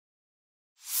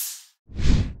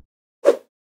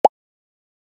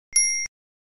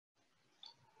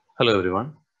Hello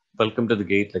everyone, welcome to the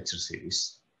GATE lecture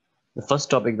series. The first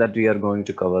topic that we are going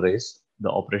to cover is the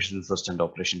operations first and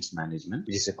operations management,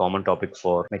 which is a common topic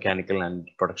for mechanical and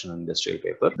production and industrial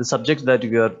paper. The subject that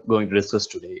we are going to discuss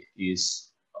today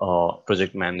is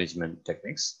project management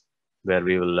techniques, where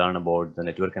we will learn about the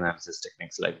network analysis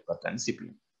techniques like PERT and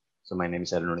CPM. So my name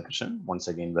is Arun Krishnan. Once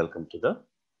again, welcome to the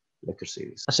lecture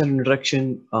series. As an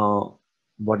introduction,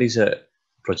 what is a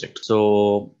project?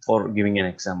 So for giving an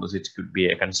example, it could be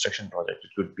a construction project,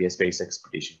 it could be a space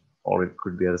expedition, or it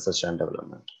could be a research and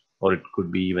development, or it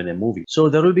could be even a movie. So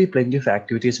there will be plenty of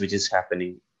activities which is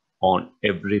happening on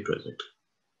every project.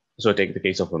 So take the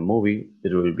case of a movie,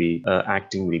 there will be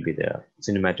acting will be there,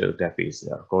 cinematography is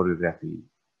there, choreography,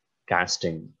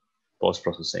 casting,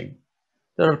 post-processing.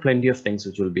 There are plenty of things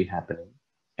which will be happening,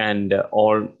 and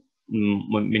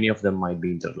many of them might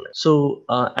be interlinked. So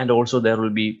and also there will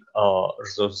be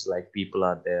resources like people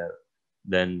are there,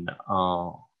 then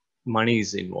money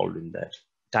is involved in that,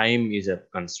 time is a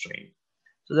constraint.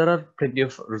 So there are plenty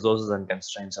of resources and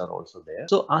constraints are also there.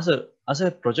 So as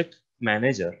a project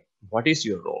manager, what is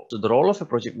your role? So the role of a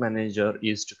project manager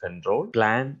is to control,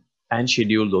 plan, and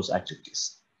schedule those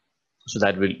activities. So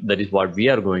that is what we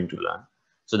are going to learn.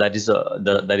 So that is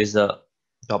the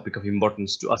topic of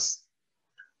importance to us.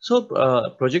 So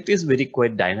project is very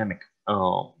quite dynamic.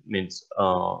 Means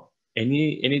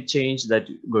any change that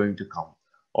going to come,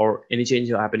 or any change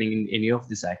happening in any of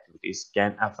these activities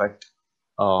can affect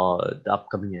the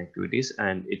upcoming activities,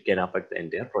 and it can affect the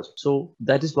entire project. So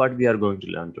that is what we are going to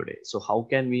learn today. So how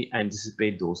can we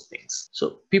anticipate those things?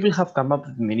 So people have come up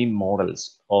with many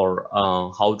models, or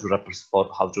how to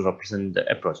represent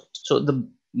a project. So the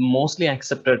mostly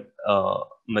accepted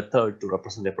method to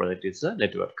represent a project is a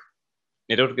network.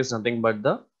 Network is nothing but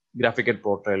the graphical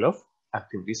portrayal of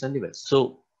activities and events.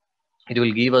 So it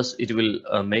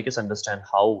will make us understand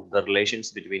how the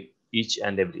relations between each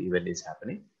and every event is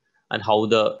happening, and how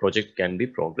the project can be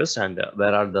progressed, and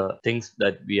where are the things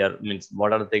that we are, means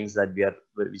what are the things that we are,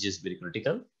 which is very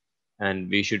critical and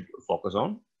we should focus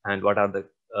on, and what are the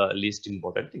least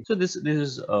important things. So this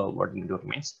is what network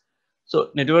means. So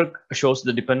network shows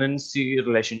the dependency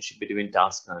relationship between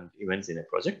tasks and events in a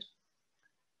project,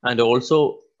 and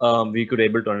also we could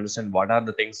able to understand what are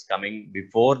the things coming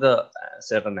before the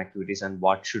certain activities, and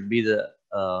what should be the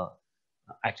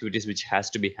activities which has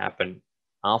to be happen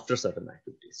after certain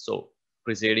activities. So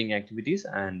preceding activities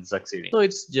and succeeding. So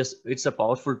it's a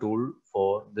powerful tool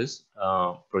for this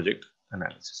project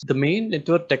analysis. The main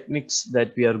network techniques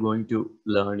that we are going to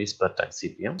learn is PERT and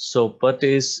CPM. So PERT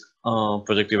is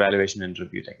project evaluation and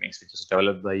review techniques, which is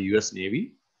developed by US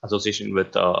Navy association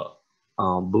with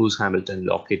Booz Hamilton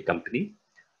Lockheed Company.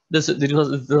 This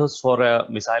was for a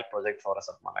missile project for a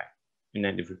submarine in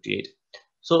 1958.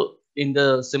 So in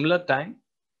the similar time,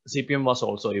 CPM was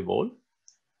also evolved.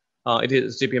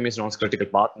 CPM is known as critical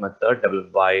path method,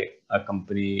 developed by a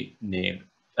company named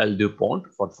L.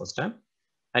 DuPont for the first time,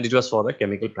 and it was for a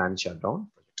chemical plant shutdown.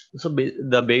 So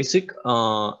the basic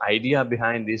idea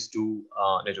behind these two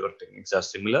network techniques are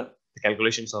similar. The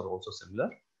calculations are also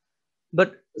similar,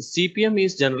 but CPM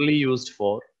is generally used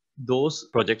for those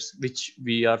projects which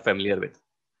we are familiar with.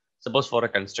 Suppose for a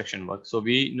construction work, so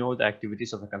we know the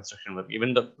activities of a construction work,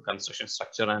 even the construction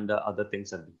structure and the other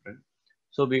things are different.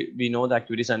 So we know the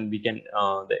activities, and we can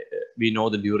we know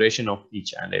the duration of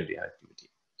each and every activity.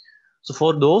 So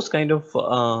for those kind of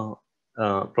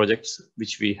projects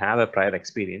which we have a prior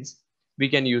experience, we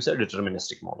can use a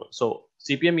deterministic model. So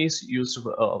CPM is used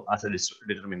as a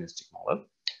deterministic model.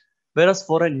 Whereas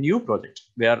for a new project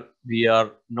where we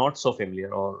are not so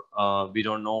familiar, or we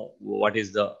don't know what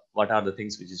are the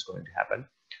things which is going to happen.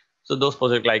 So those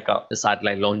projects like a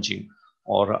satellite launching,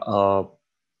 or a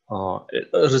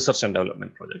research and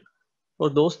development project. For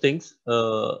those things,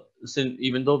 since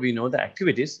even though we know the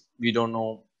activities, we don't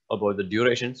know about the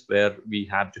durations, where we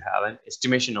have to have an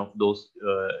estimation of those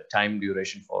time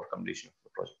duration for completion of the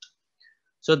project.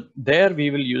 So there we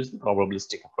will use the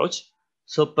probabilistic approach.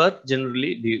 So PERT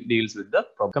generally deals with the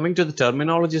problem. Coming to the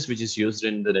terminologies which is used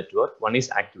in the network, one is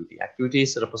activity. Activity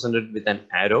is represented with an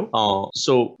arrow.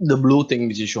 So the blue thing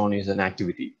which is shown is an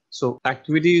activity. So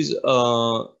activities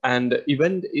and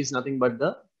event is nothing but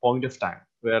the point of time,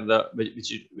 where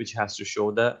which has to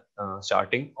show the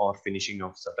starting or finishing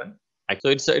of certain. So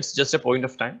it's just a point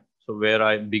of time. So where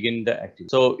I begin the activity.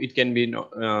 So it can be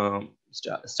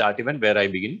start event where I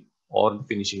begin, or the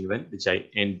finishing event which I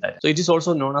end that. So it is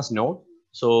also known as node.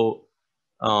 So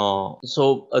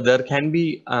there can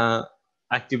be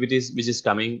activities which is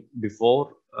coming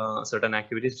before certain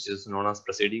activities, which is known as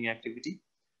preceding activity,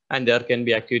 and there can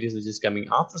be activities which is coming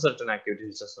after certain activities,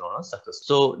 which is known as success.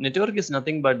 So network is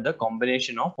nothing but the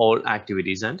combination of all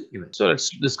activities and events. So let's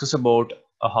discuss about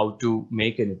how to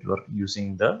make a network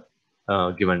using the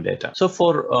given data. So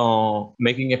for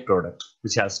making a product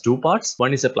which has two parts,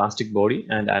 one is a plastic body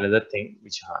and another thing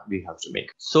which we have to make.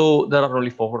 So there are only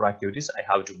four activities.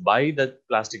 I have to buy the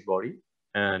plastic body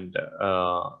and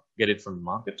get it from the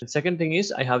market. The second thing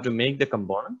is I have to make the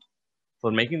component.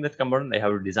 For making that component, I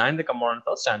have to design the component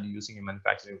first, and using a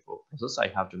manufacturing process, I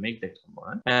have to make that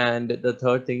component. And the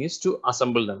third thing is to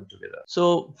assemble them together.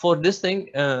 So for this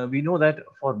thing, we know that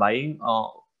for buying,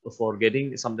 for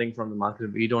getting something from the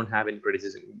market, we don't have any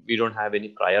predecessor, we don't have any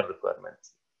prior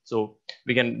requirements. So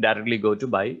we can directly go to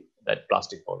buy that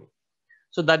plastic body.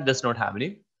 So that does not have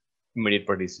any immediate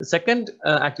produce. The second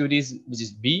activity is, which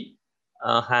is B,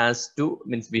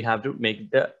 means we have to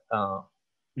make the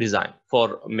design.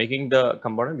 For making the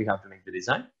component, we have to make the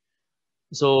design.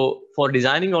 So for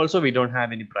designing also, we don't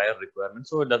have any prior requirements.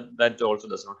 So that also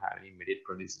does not have any immediate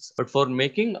predecessor. But for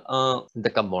making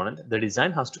the component, the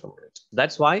design has to come with it.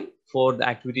 That's why for the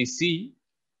activity C,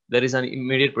 there is an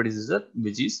immediate predecessor,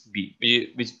 which is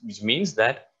B, which means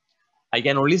that I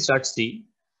can only start C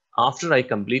after I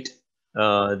complete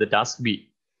the task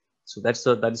B. So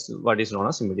that's what is known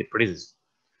as immediate predecessor.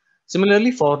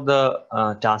 Similarly, for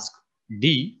the task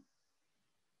D,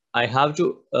 I have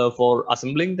to, for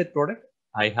assembling that product,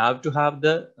 I have to have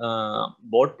the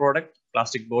board product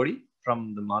plastic body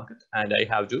from the market, and I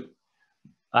have to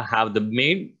have the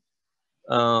main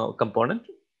component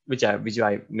which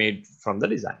I made from the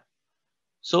design.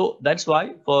 So that's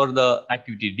why for the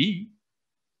activity D,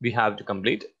 we have to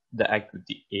complete the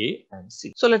activity A and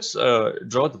C. So let's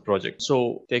draw the project.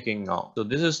 So taking now, so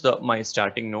this is my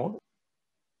starting node.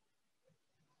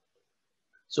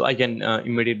 So I can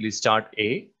immediately start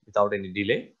A without any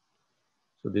delay.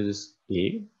 So this is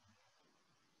A.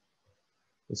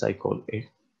 This I call A.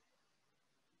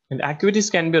 And activities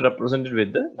can be represented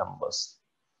with the numbers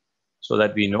so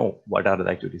that we know what are the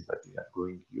activities that we are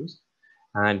going to use.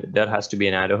 And there has to be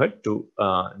an arrowhead to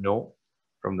know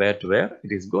from where to where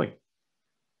it is going.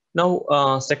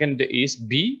 Now, second is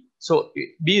B. So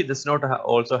B does not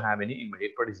also have any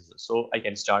immediate predecessor. So I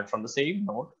can start from the same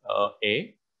node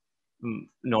A,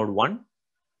 node 1.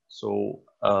 So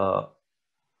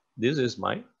this is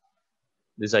my,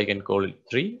 this I can call it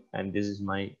 3, and this is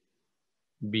my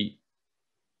B.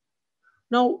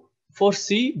 Now for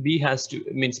C, B has to,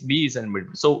 means B is in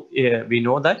middle. So we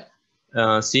know that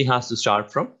C has to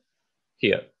start from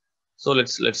here. So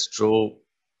let's draw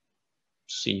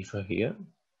C for here.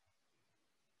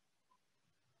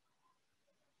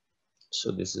 So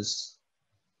this is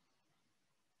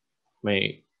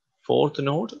my fourth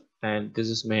node, and this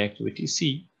is my activity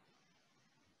C.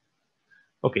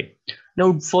 Okay.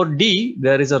 Now for D,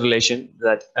 there is a relation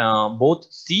that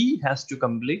both C has to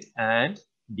complete and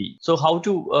D. So how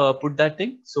to put that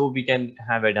thing? So we can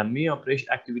have a dummy operation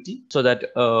activity, so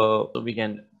that we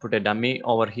can put a dummy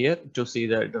over here to see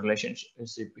the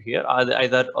relationship here.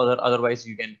 Otherwise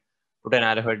you can put an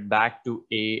arrowhead back to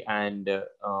A and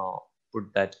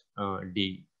put that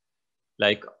D.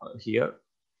 Like here,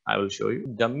 I will show you.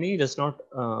 Dummy does not.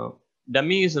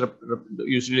 Dummy is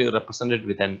usually represented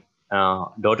with an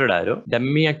dotted arrow.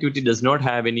 Dummy activity does not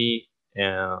have any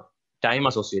time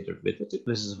associated with it.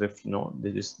 This is fifth node.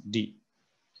 This is D.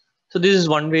 So this is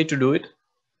one way to do it.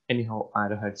 Anyhow,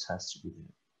 arrowheads has to be there.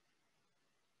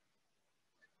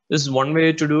 This is one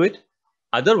way to do it.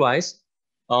 Otherwise,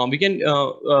 we can.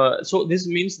 So this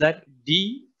means that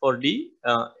D, for D,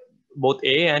 both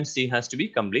A and C has to be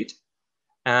complete.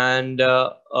 And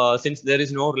since there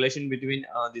is no relation between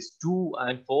these 2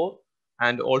 and 4,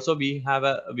 and also we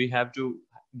have to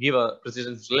give a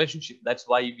precedence relationship, that's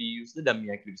why we use the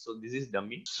dummy activity. So this is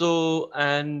dummy. So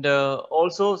and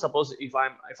also suppose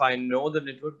if I know the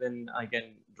network, then I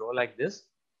can draw like this.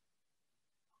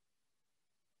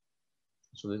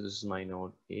 So this is my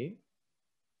node A.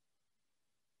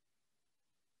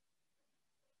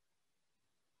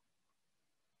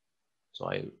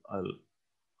 So I'll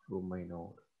draw my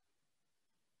node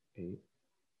A.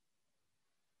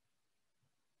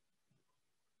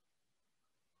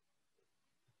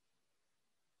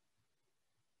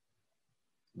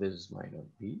 This is my node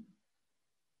B,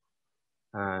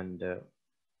 and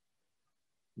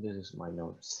this is my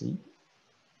node C.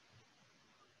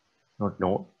 Not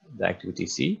node, the activity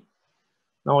C.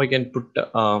 Now I can put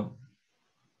the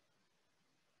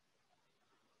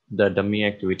dummy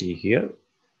activity here,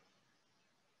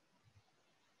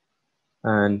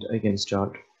 and I can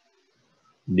start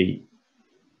D.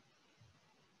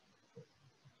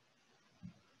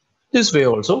 This way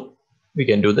also we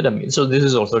can do the dummy. So this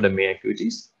is also dummy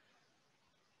activities.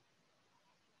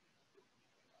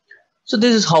 So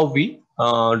this is how we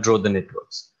draw the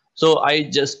networks. So I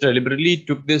just deliberately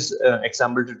took this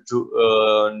example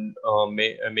to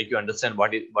make you understand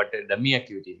what a dummy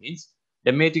activity means.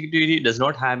 Dummy activity does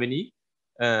not have any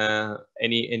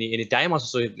time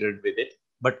associated with it,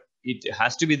 but it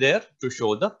has to be there to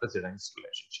show the precedence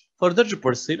relationship. Further to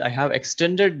proceed, I have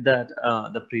extended that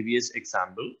the previous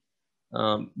example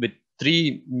with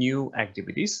three new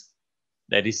activities,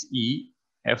 that is E,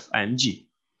 F, and G,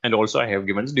 and also I have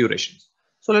given durations.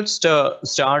 So let's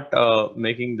start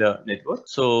making the network.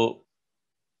 So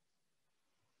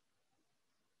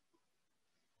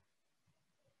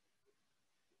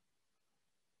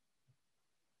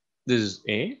this is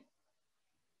A,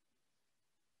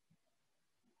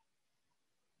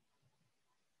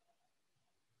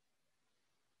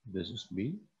 this is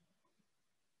B,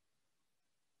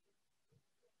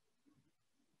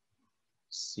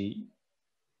 C,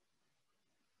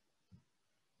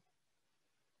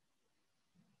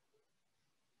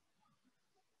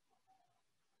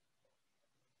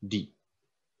 D.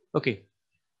 Okay,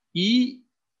 E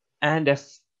and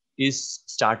F is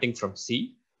starting from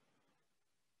C.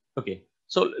 Okay,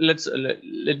 so let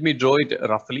me draw it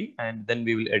roughly, and then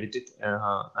we will edit it,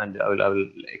 and I will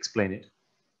explain it.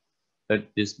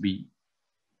 Let this be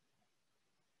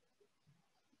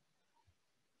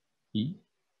E,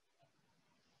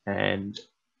 and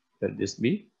let this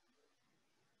be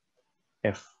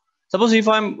F. Suppose if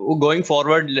I'm going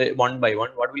forward one by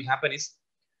one, what will happen is,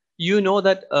 you know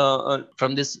that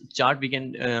from this chart we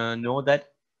can know that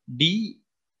D,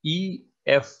 E,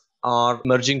 F are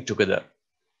merging together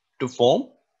to form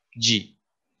G.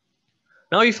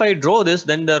 Now if I draw this,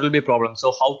 then there will be a problem.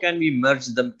 So how can we merge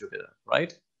them together,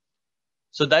 right?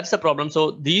 So that's the problem.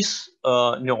 So these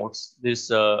nodes, these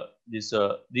D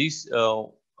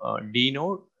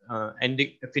node,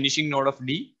 ending finishing node of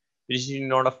D, finishing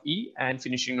node of E, and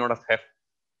finishing node of F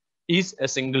is a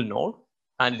single node,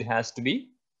 and it has to be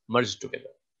merged together.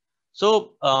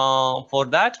 So for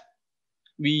that,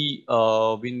 we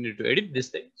need to edit this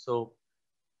thing. So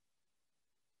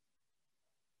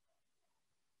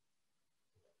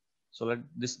let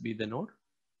this be the node,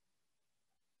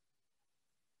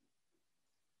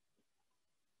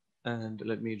 and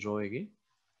let me draw again.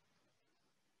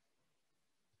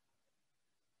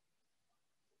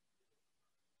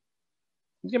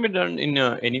 It can be done in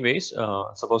any ways.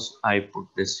 Suppose I put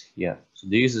this here. So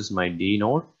this is my D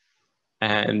node,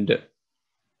 and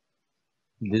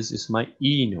this is my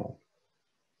E node.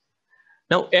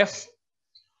 Now F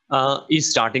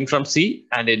is starting from C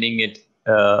and ending at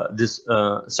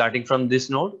starting from this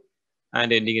node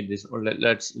and ending at this. Or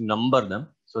let's number them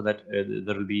so that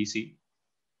there will be easy.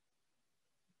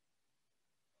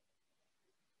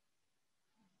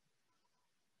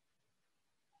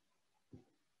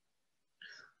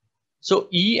 So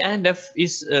E and F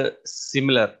is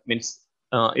similar. Means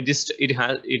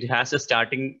it has a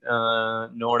starting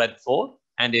node at 4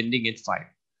 and ending at 5.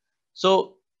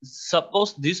 So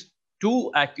suppose these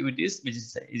two activities, which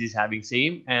is having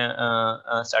same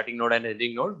starting node and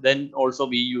ending node, then also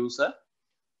we use a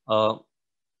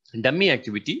dummy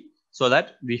activity, so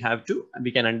that we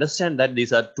can understand that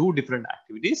these are two different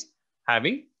activities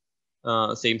having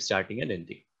same starting and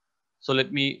ending. So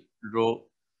let me draw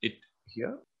it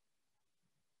here.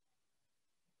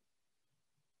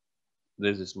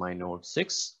 This is my node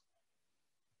 6,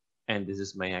 and this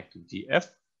is my activity F,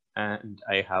 and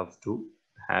I have to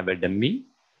have a dummy.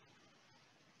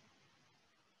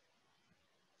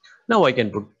 Now I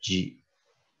can put G.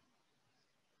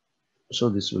 So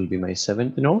this will be my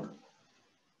 7th node,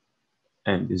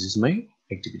 and this is my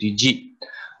activity G.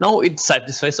 Now it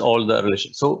satisfies all the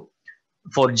relations. So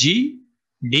for G,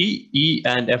 D, E,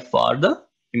 and F are the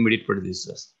immediate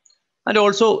predecessors, and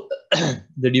also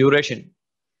the duration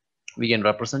we can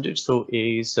represent it. So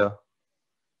A is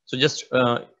so just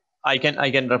I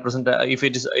can represent if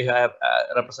it is I have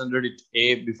represented it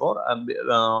A before,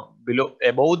 below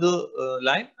above the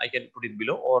line I can put it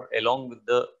below, or along with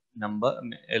the number,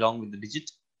 along with the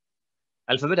digit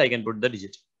alphabet I can put the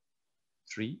digit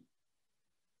 3,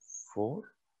 4,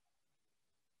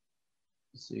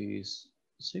 C is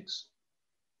 6,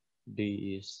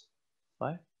 D is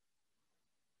 5,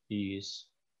 E is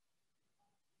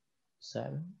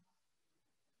 7,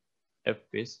 F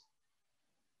is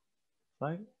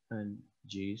 5, and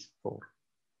G is 4.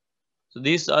 So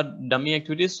these are dummy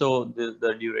activities, so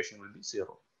the duration will be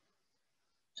 0.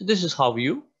 So this is how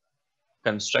you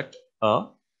construct a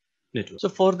network. So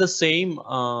for the same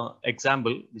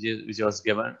example which was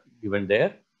given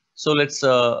there, so let's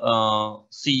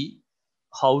see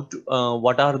how to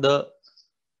what are the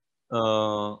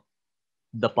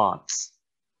paths.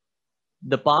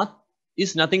 The path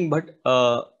is nothing but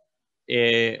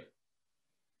it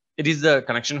is the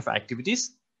connection of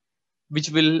activities which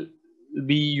will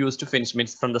be used to finish,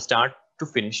 means from the start to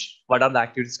finish what are the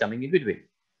activities coming in between.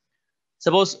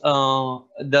 Suppose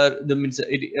the means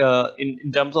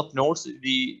in terms of nodes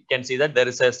we can see that there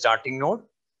is a starting node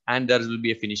and there will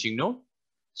be a finishing node.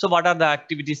 So what are the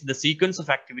activities, the sequence of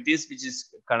activities which is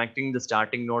connecting the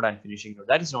starting node and finishing node,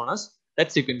 that is known as,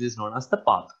 that sequence is known as the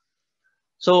path.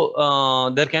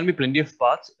 So there can be plenty of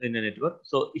paths in a network.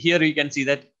 So here you can see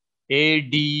that A,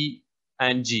 D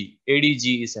and G. A, D,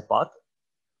 G is a path.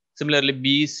 Similarly,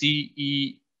 B, C,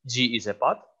 E, G is a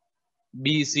path.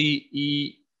 B, C,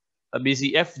 E, B,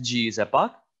 C, F, G is a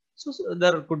path. So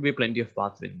there could be plenty of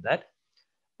paths in that.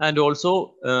 And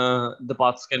also the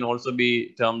paths can also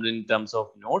be termed in terms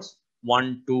of nodes.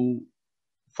 1, 2,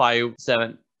 5,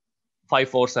 7. 5,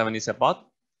 4, 7 is a path.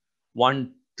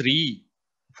 1, 3,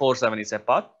 4, 7 is a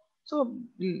path. So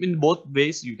in both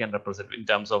ways you can represent in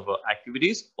terms of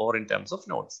activities or in terms of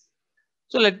nodes.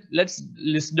 So let's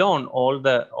list down all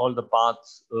the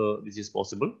paths which is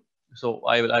possible. So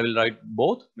I will write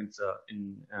both, means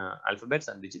in alphabets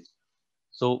and digits.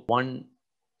 So 1,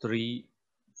 3,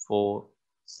 4,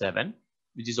 7,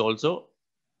 which is also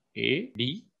A,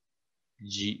 D,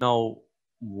 G. Now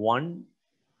 1,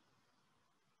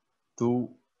 2,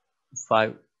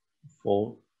 5,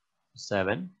 4,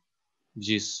 7, which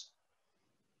is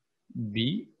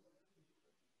B,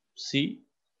 C,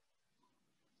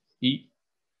 E,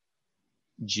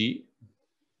 G.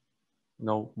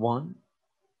 Now 1,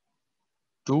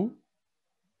 2.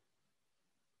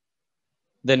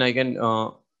 Then I can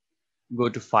go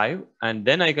to 5, and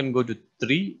then I can go to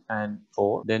 3 and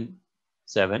 4, then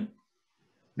 7,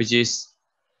 which is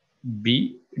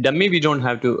B. Dummy we don't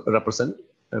have to represent.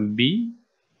 B,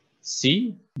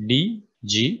 C, D,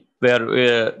 G,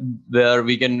 where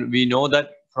we know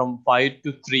that from 5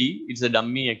 to 3 it's a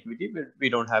dummy activity, but we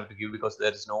don't have to give because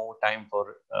there is no time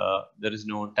for there is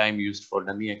no time used for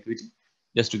dummy activity,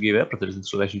 just to give a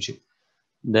precedence relationship.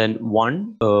 Then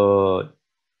 1,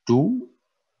 2,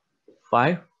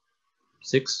 5,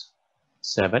 6,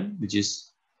 7, which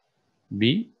is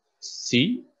B,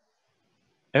 C,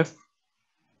 F,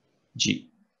 G.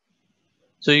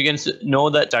 So you can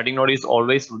know that starting node is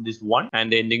always this 1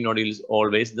 and the ending node is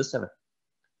always the 7.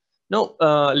 Now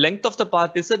length of the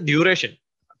path is a duration.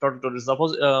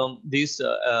 Suppose these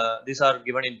are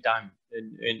given in time.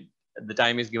 In the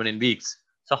time is given in weeks.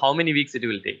 So how many weeks it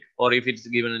will take, or if it's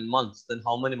given in months, then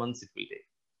how many months it will take.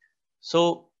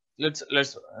 So let's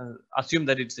assume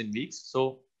that it's in weeks.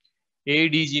 So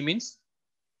ADG means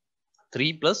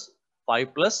 3 plus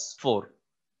 5 plus 4,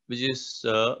 which is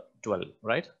 12,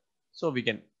 right? So we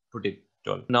can put it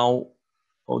 12. Now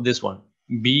this one,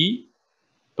 B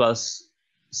plus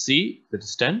C, that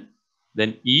is 10.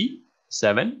 Then E,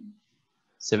 7,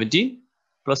 17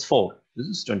 plus 4, this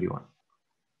is 21.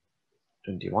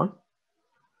 21.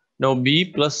 Now B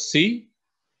plus C,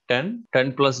 10.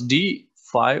 10 plus D,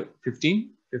 5, 15.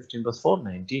 15 plus 4,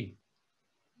 19.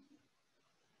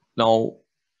 Now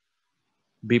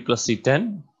B plus C,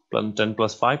 10. 10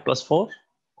 plus 5 plus 4,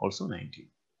 also 19.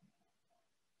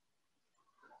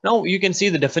 Now you can see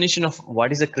the definition of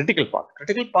what is a critical path.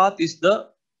 Critical path is the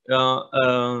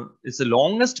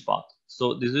longest path.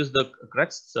 So this is the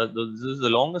crux. So this is the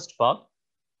longest path.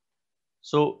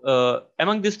 So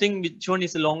among this thing, which one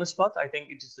is the longest path? I think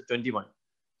it is the 21.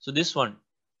 So this one,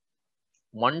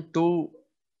 1, 2,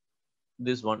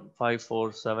 this one, 5,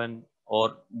 4, 7,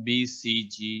 or B, C,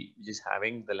 G, which is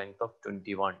having the length of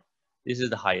 21. This is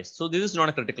the highest. So this is not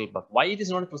a critical path. Why it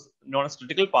is not a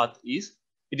critical path is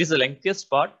it is the lengthiest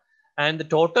part, and the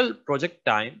total project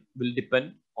time will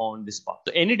depend on this path.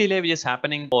 So any delay which is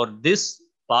happening for this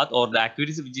path or the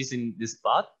activities which is in this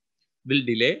path will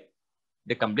delay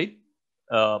the complete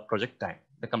project time,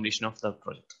 the completion of the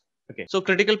project. Okay. So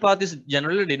critical path is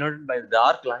generally denoted by the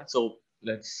dark line. So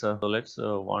let's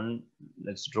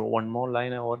draw one more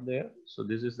line over there. So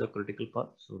this is the critical path.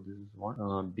 So this is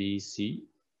one B, C.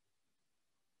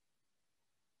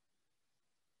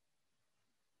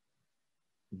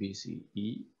 B, C,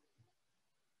 E,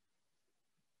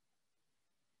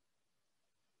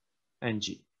 and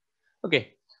G.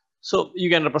 Okay, so you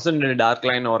can represent in a dark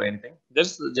line or anything.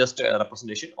 That's just a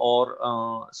representation.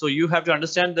 Or so you have to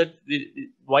understand that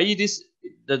why it is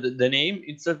the name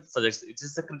itself suggests it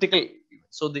is a critical event.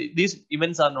 So these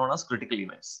events are known as critical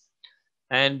events,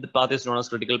 and the path is known as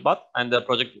critical path, and the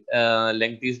project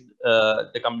length is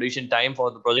the completion time for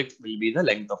the project will be the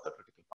length of the critical